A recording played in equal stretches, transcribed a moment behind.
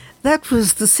That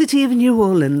was The City of New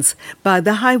Orleans by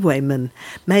The Highwaymen,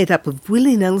 made up of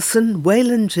Willie Nelson,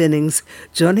 Waylon Jennings,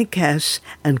 Johnny Cash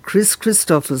and Chris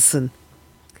Christopherson.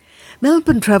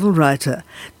 Melbourne travel writer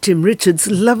Tim Richards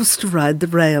loves to ride the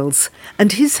rails,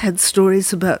 and he's had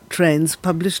stories about trains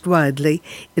published widely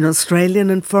in Australian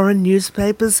and foreign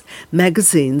newspapers,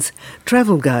 magazines,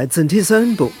 travel guides and his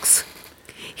own books.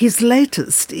 His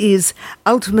latest is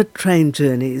Ultimate Train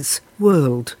Journeys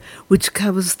World, which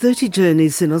covers 30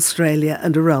 journeys in Australia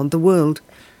and around the world.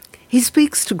 He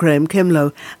speaks to Graeme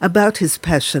Kemlo about his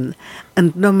passion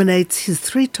and nominates his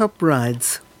 3 top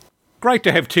rides. Great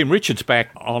to have Tim Richards back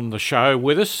on the show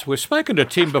with us. We've spoken to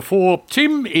Tim before.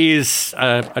 Tim is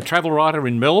a travel writer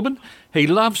in Melbourne. He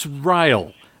loves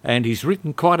rail, and he's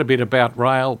written quite a bit about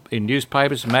rail in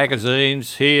newspapers,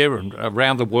 magazines, here and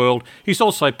around the world. He's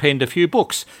also penned a few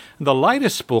books. The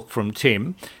latest book from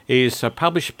Tim is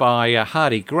published by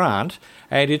Hardie Grant,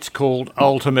 and it's called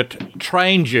Ultimate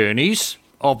Train Journeys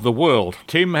of the World.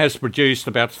 Tim has produced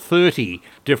about 30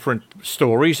 different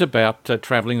stories about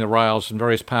travelling the rails in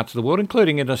various parts of the world,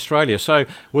 including in Australia. So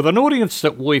with an audience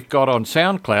that we've got on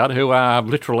SoundCloud who are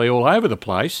literally all over the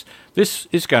place, this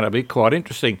is going to be quite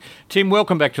interesting. Tim,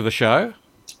 welcome back to the show.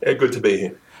 Yeah, good to be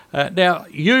here. Now,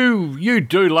 you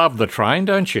do love the train,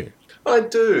 don't you? I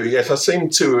do, yes. It seem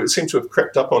to have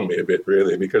crept up on me a bit,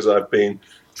 really, because I've been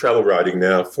travel writing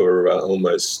now for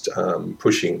almost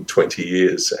pushing 20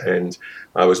 years, and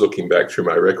I was looking back through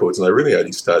my records, and I really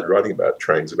only started writing about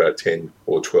trains about 10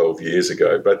 or 12 years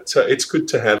ago. But it's good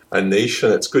to have a niche,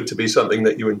 and it's good to be something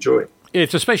that you enjoy.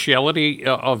 It's a speciality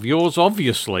of yours,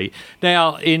 obviously.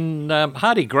 Now, in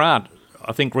Hardie Grant,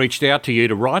 I think, reached out to you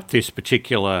to write this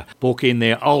particular book in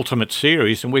their Ultimate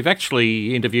series, and we've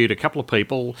actually interviewed a couple of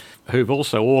people who've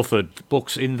also authored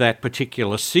books in that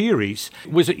particular series.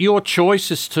 Was it your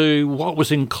choice as to what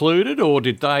was included, or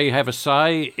did they have a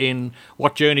say in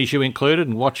what journeys you included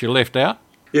and what you left out?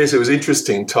 Yes, it was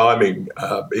interesting timing.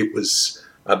 It was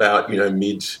about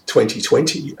mid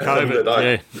 2020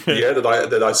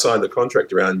 that I signed the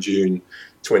contract around June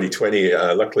 2020.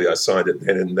 Luckily, I signed it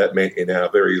then, and that meant in our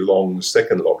very long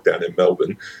second lockdown in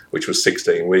Melbourne, which was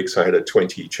 16 weeks, I had a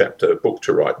 20-chapter book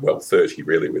to write. Well, 30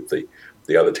 really, with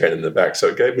the other 10 in the back. So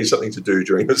it gave me something to do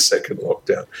during the second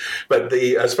lockdown. But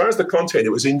as far as the content,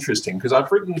 it was interesting because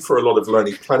I've written for a lot of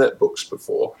Lonely Planet books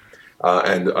before,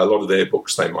 and a lot of their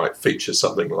books, they might feature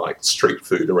something like street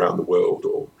food around the world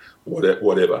or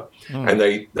whatever. And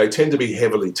they tend to be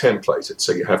heavily templated,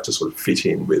 so you have to sort of fit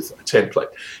in with a template.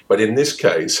 But in this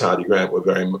case, Hardie Grant were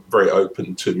very, very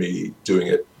open to me doing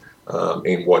it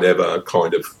in whatever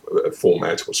kind of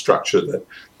format or structure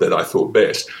that I thought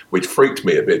best, which freaked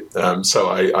me a bit. So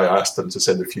I asked them to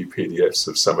send a few PDFs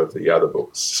of some of the other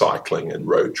books, cycling and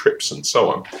road trips and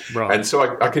so on. Right. And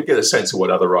so I could get a sense of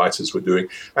what other writers were doing.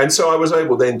 And so I was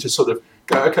able then to sort of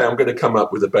go, okay, I'm going to come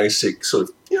up with a basic sort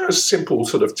of, simple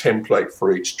sort of template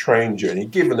for each train journey,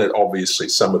 given that obviously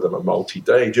some of them are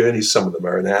multi-day journeys, some of them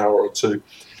are an hour or two.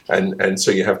 And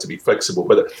so you have to be flexible.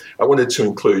 But I wanted to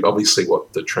include, obviously,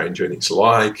 what the train journey's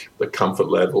like, the comfort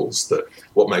levels,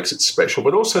 what makes it special,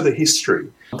 but also the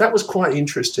history. That was quite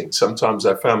interesting. Sometimes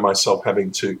I found myself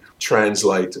having to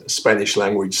translate Spanish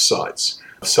language sites,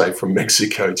 say from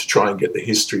Mexico, to try and get the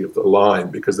history of the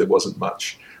line because there wasn't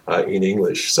much in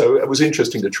English. So it was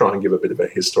interesting to try and give a bit of a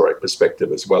historic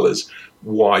perspective as well as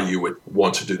why you would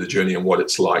want to do the journey and what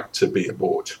it's like to be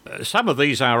aboard. Some of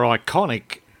these are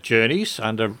iconic journeys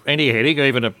under any heading,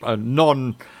 even a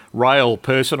non-rail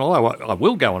person, although I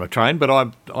will go on a train, but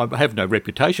I have no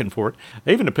reputation for it.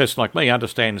 Even a person like me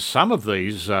understands some of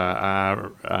these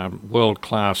are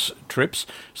world-class trips.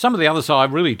 Some of the others I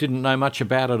really didn't know much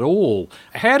about at all.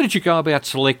 How did you go about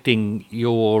selecting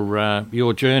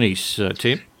your journeys,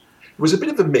 Tim? It was a bit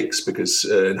of a mix because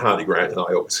in Hardie Grant and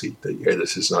I, obviously, the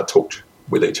editors and I talked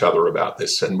with each other about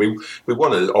this, and we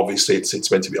wanted, obviously, it's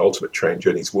meant to be Ultimate Train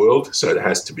Journeys World, so it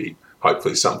has to be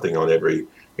hopefully something on every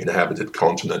inhabited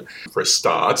continent for a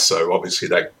start. So obviously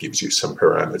that gives you some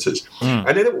parameters.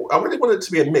 And then I really wanted it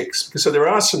to be a mix because there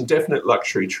are some definite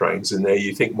luxury trains in there.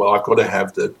 You think, well, I've got to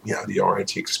have the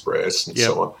Orient Express and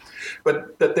so on,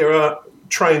 but that there are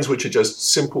trains which are just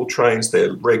simple trains.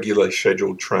 They're regular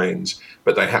scheduled trains,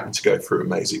 but they happen to go through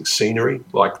amazing scenery,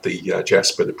 like the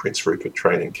Jasper to Prince Rupert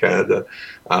train in Canada,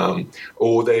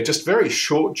 or they're just very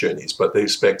short journeys, but they're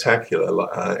spectacular,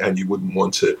 and you wouldn't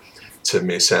want to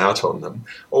miss out on them,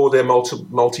 or they're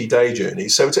multi-day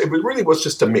journeys. So it really was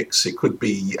just a mix. It could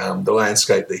be the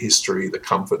landscape, the history, the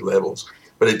comfort levels,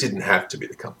 but it didn't have to be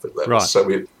the comfort levels. Right.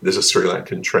 So there's a Sri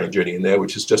Lankan train journey in there,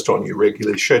 which is just on your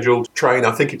regularly scheduled train.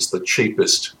 I think it's the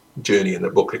cheapest journey in the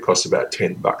book, it costs about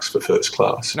 $10 for first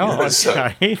class. Oh,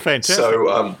 okay. Fantastic. So,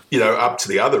 up to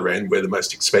the other end, where the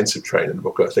most expensive train in the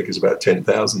book, I think, is about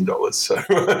 $10,000. So,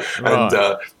 and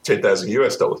 $10,000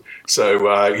 US. So,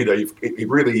 it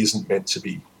really isn't meant to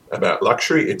be about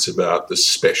luxury. It's about the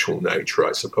special nature,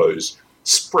 I suppose,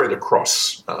 spread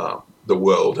across the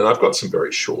world. And I've got some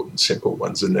very short and simple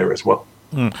ones in there as well.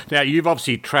 Now, you've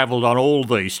obviously travelled on all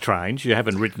these trains. You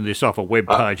haven't written this off a web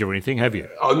page or anything, have you?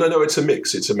 Oh, no, it's a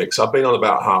mix. I've been on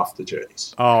about half the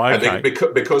journeys. Oh, okay.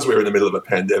 And because we're in the middle of a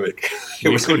pandemic,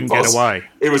 you couldn't get away.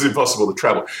 It was impossible to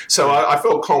travel. So I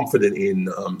felt confident in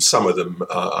some of them.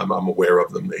 I'm aware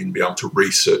of them, in being able to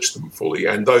research them fully.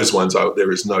 And those ones,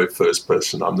 there is no first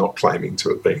person. I'm not claiming to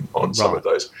have been on some of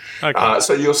those. Okay.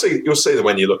 So you'll see that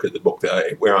when you look at the book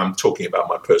there, where I'm talking about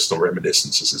my personal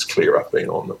reminiscences, it's clear I've been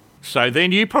on them. So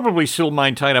then you probably still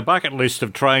maintain a bucket list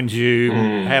of trains you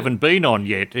haven't been on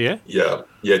yet, yeah? Yeah,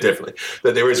 definitely.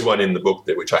 But there is one in the book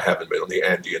there which I haven't been on, the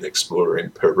Andean Explorer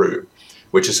in Peru,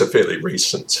 which is a fairly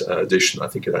recent edition. I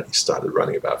think it only started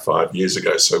running about 5 years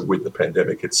ago. So with the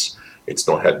pandemic, it's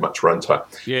not had much runtime.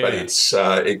 Yeah. But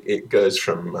it goes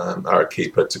from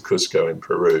Arequipa to Cusco in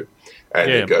Peru. And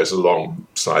it goes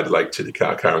alongside Lake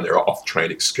Titicaca, and there are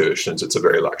off-train excursions. It's a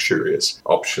very luxurious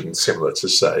option, similar to,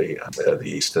 say, the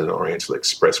Eastern Oriental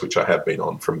Express, which I have been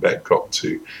on from Bangkok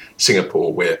to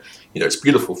Singapore, where it's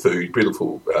beautiful food,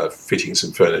 beautiful fittings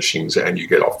and furnishings, and you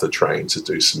get off the train to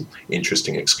do some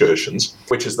interesting excursions,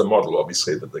 which is the model,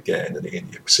 obviously, that the GAN and the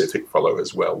Indian Pacific follow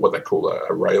as well, what they call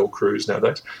a rail cruise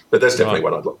nowadays. But that's definitely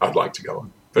one I'd like to go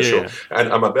on. For sure.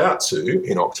 And I'm about to,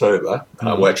 in October,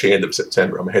 actually end of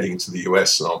September, I'm heading to the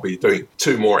US, and I'll be doing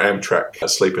 2 more Amtrak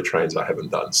sleeper trains I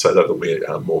haven't done. So that'll be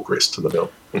more grist to the mill.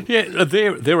 Yeah,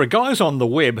 there are guys on the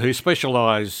web who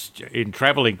specialise in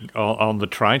travelling on the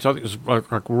trains. I think it was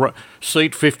like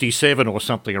seat 57 or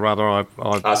something or other.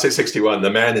 Seat 61, the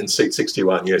man in seat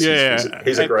 61, yes. Yeah.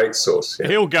 He's a great source. Yeah.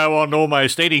 He'll go on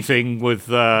almost anything with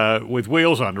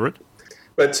wheels under it.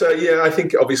 But, I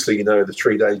think, obviously, the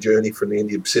 3-day journey from the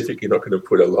Indian Pacific, you're not going to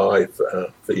put a live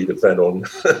feed of that on.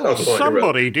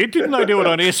 Somebody did. Didn't they do it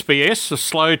on SBS, a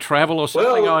slow travel or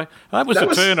something? Well, that was a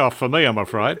turn-off for me, I'm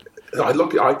afraid. I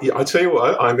tell you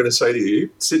what, I'm going to say to you,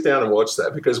 sit down and watch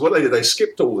that, because what they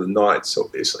skipped all the nights,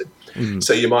 obviously.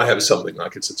 So you might have something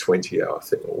like it's a 20-hour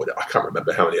thing or whatever. I can't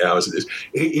remember how many hours it is.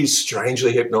 It is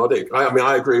strangely hypnotic.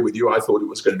 I agree with you. I thought it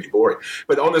was going to be boring.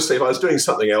 But honestly, if I was doing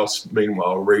something else,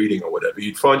 meanwhile, reading or whatever,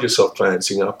 you'd find yourself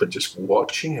glancing up and just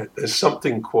watching it. There's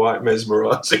something quite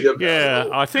mesmerising about it. Yeah,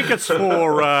 I think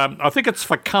it's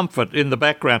for comfort in the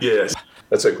background. Yes.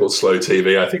 That's called slow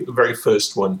TV. I think the very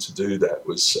first one to do that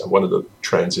was one of the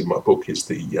trains in my book is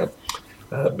the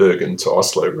Bergen to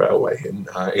Oslo Railway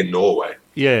in Norway.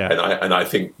 Yeah, and I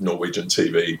think Norwegian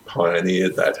TV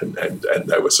pioneered that, and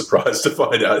they were surprised to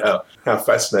find out how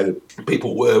fascinated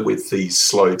people were with these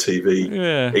slow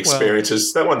TV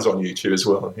experiences. That one's on YouTube as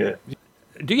well. Yeah.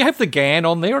 Do you have the GAN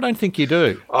on there? I don't think you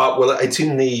do. Well, it's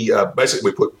in the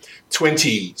basically we put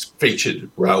 20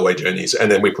 featured railway journeys,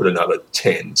 and then we put another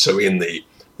 10. So in the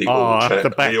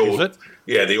back, is it?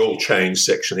 Yeah, the all change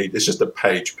section. It's just a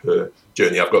page per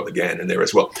journey. I've got the GAN in there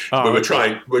as well. We're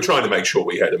trying to make sure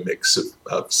we had a mix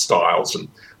of styles and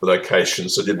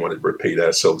locations. So I didn't want to repeat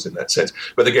ourselves in that sense.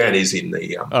 But the GAN is in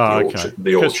the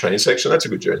all change section. That's a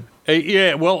good journey.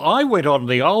 Yeah, well, I went on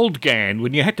the old GAN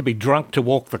when you had to be drunk to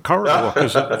walk the corridor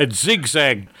because it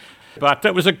zigzagged. But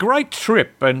that was a great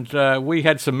trip, and we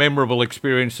had some memorable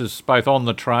experiences both on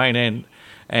the train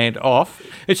and off.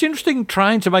 It's interesting,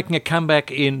 trains are making a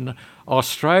comeback in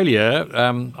Australia.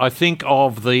 I think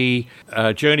of the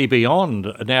Journey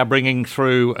Beyond now bringing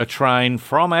through a train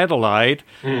from Adelaide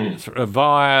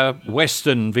via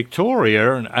Western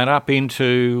Victoria and up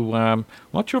into, I'm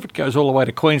not sure if it goes all the way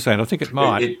to Queensland. I think it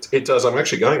might. It does. I'm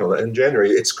actually going on that in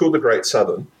January. It's called the Great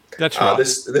Southern. That's right.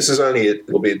 This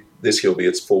will be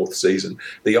its 4th season.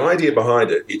 The idea behind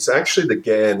it, it's actually the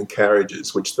GAN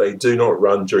carriages, which they do not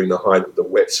run during the height of the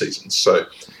wet season. So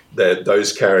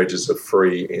those carriages are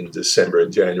free in December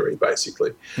and January,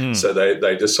 basically. So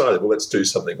they decided, well, let's do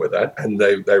something with that. And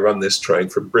they run this train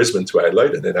from Brisbane to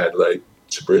Adelaide and then Adelaide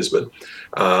to Brisbane.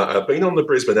 I've been on the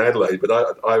Brisbane-Adelaide, but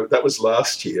that was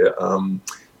last year,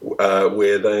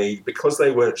 where because they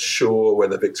weren't sure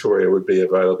whether Victoria would be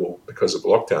available because of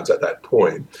lockdowns at that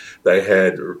point, they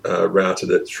had routed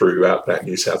it through outback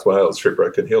New South Wales, through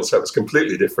Broken Hill. So it was a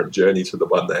completely different journey to the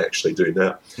one they actually do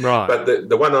now. Right. But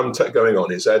the one I'm going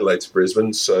on is Adelaide to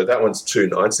Brisbane. So that one's 2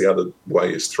 nights. The other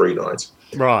way is 3 nights.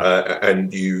 Right.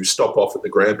 And you stop off at the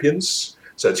Grampians.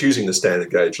 So it's using the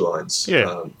standard gauge lines.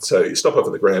 Yeah. So you stop off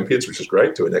at the Grampians, which is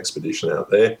great, do an expedition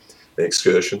out there.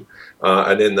 excursion,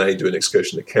 and then they do an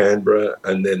excursion to Canberra,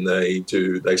 and then they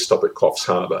stop at Coffs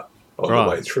Harbour on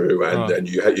the way through, and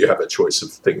you have a choice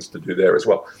of things to do there as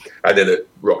well. And then it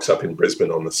rocks up in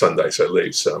Brisbane on the Sunday, so it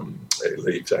leaves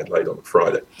Adelaide on the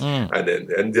Friday.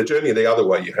 And the journey the other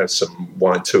way, you have some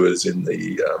wine tours in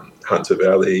the Hunter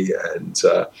Valley, and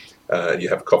you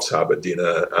have Coffs Harbour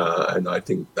dinner, and I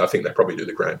think they probably do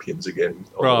the Grampians again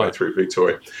on the way through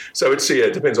Victoria. So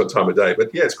it depends on time of day,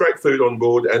 but it's great food on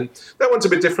board, and that one's a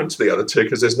bit different to the other two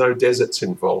because there's no deserts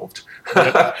involved.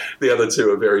 Yep. The other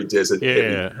two are very desert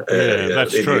heavy.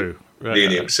 That's true. The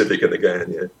Indian Pacific and the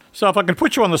Ghan, So if I can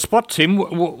put you on the spot, Tim,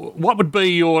 what would be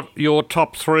your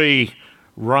top 3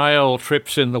 rail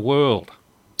trips in the world?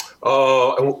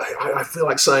 Oh, I feel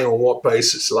like saying on what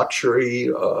basis?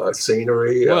 Luxury,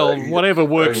 scenery? Well, whatever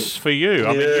works for you.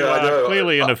 I mean, you are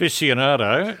clearly an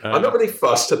aficionado. I'm not really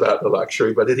fussed about the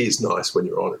luxury, but it is nice when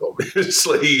you're on it,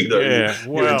 obviously.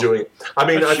 You're enjoying it. I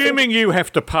mean, assuming you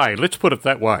have to pay, let's put it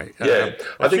that way.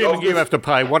 Assuming you have to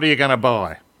pay, what are you going to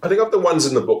buy? I think of the ones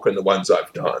in the book and the ones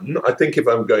I've done, I think if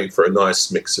I'm going for a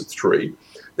nice mix of 3,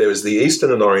 there was the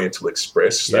Eastern and Oriental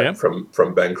Express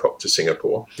from Bangkok to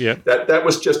Singapore. Yeah. That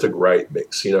was just a great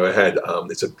mix. It had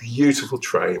it's a beautiful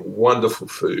train, wonderful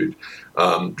food,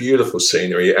 beautiful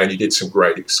scenery, and you did some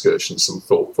great excursions, some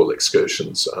thoughtful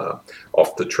excursions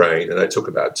off the train, and they took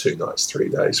about 2 nights, 3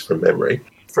 days from memory.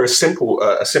 For a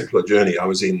simpler journey, I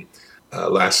was in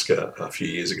Alaska a few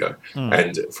years ago,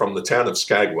 and from the town of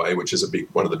Skagway, which is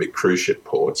one of the big cruise ship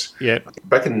ports,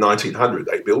 back in 1900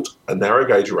 they built a narrow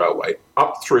gauge railway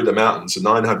up through the mountains,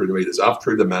 900 metres up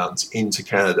through the mountains into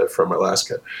Canada from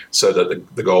Alaska, so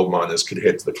that the gold miners could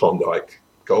head to the Klondike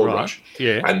gold rush.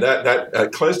 Yeah. And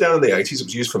that closed down in the 80s. It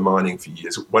was used for mining for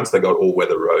years. Once they got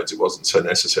all-weather roads, it wasn't so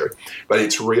necessary. But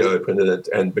it's reopened,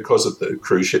 and because of the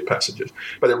cruise ship passengers.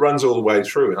 But it runs all the way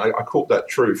through. And I caught that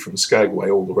through from Skagway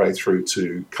all the way through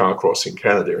to Carcross in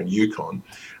Canada in Yukon.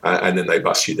 And then they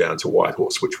bus you down to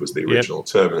Whitehorse, which was the original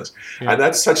terminus. And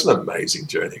that's such an amazing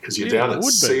journey because you're down at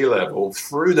sea level,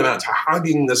 through the mountains,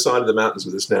 hugging the side of the mountains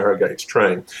with this narrow gauge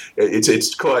train.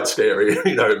 It's quite scary,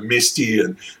 misty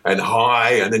and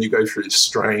high, and then you go through this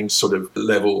strange sort of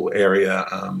level area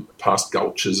past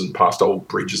gulches and past old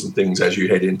bridges and things as you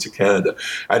head into Canada.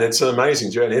 And it's an amazing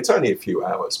journey. It's only a few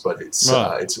hours, but it's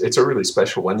a really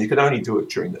special one. You can only do it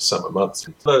during the summer months.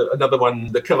 Another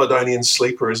one, the Caledonian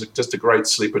Sleeper, is just a great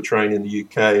sleeper train in the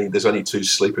UK. There's only 2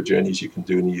 sleeper journeys you can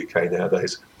do in the UK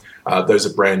nowadays. Those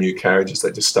are brand new carriages.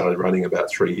 They just started running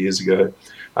about 3 years ago.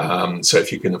 So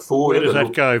if you can afford it. Where does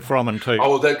that go from and to?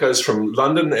 Oh, that goes from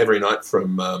London every night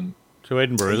from to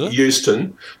Edinburgh, is it?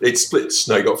 Euston. It splits.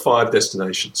 No, you've got 5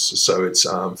 destinations. So it's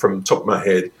from top of my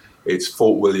head, it's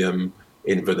Fort William,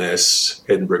 Inverness,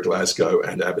 Edinburgh, Glasgow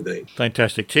and Aberdeen.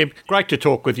 Fantastic, Tim. Great to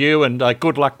talk with you, and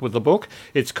good luck with the book.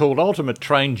 It's called Ultimate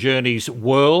Train Journeys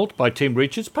World by Tim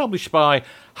Richards, published by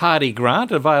Hardy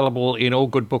Grant, available in all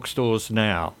good bookstores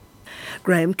now.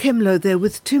 Graeme Kemlo there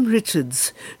with Tim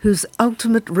Richards, whose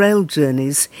Ultimate Rail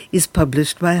Journeys is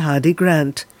published by Hardy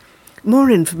Grant.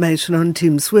 More information on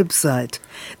Tim's website,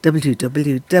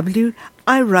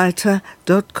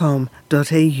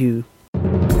 www.iwriter.com.au.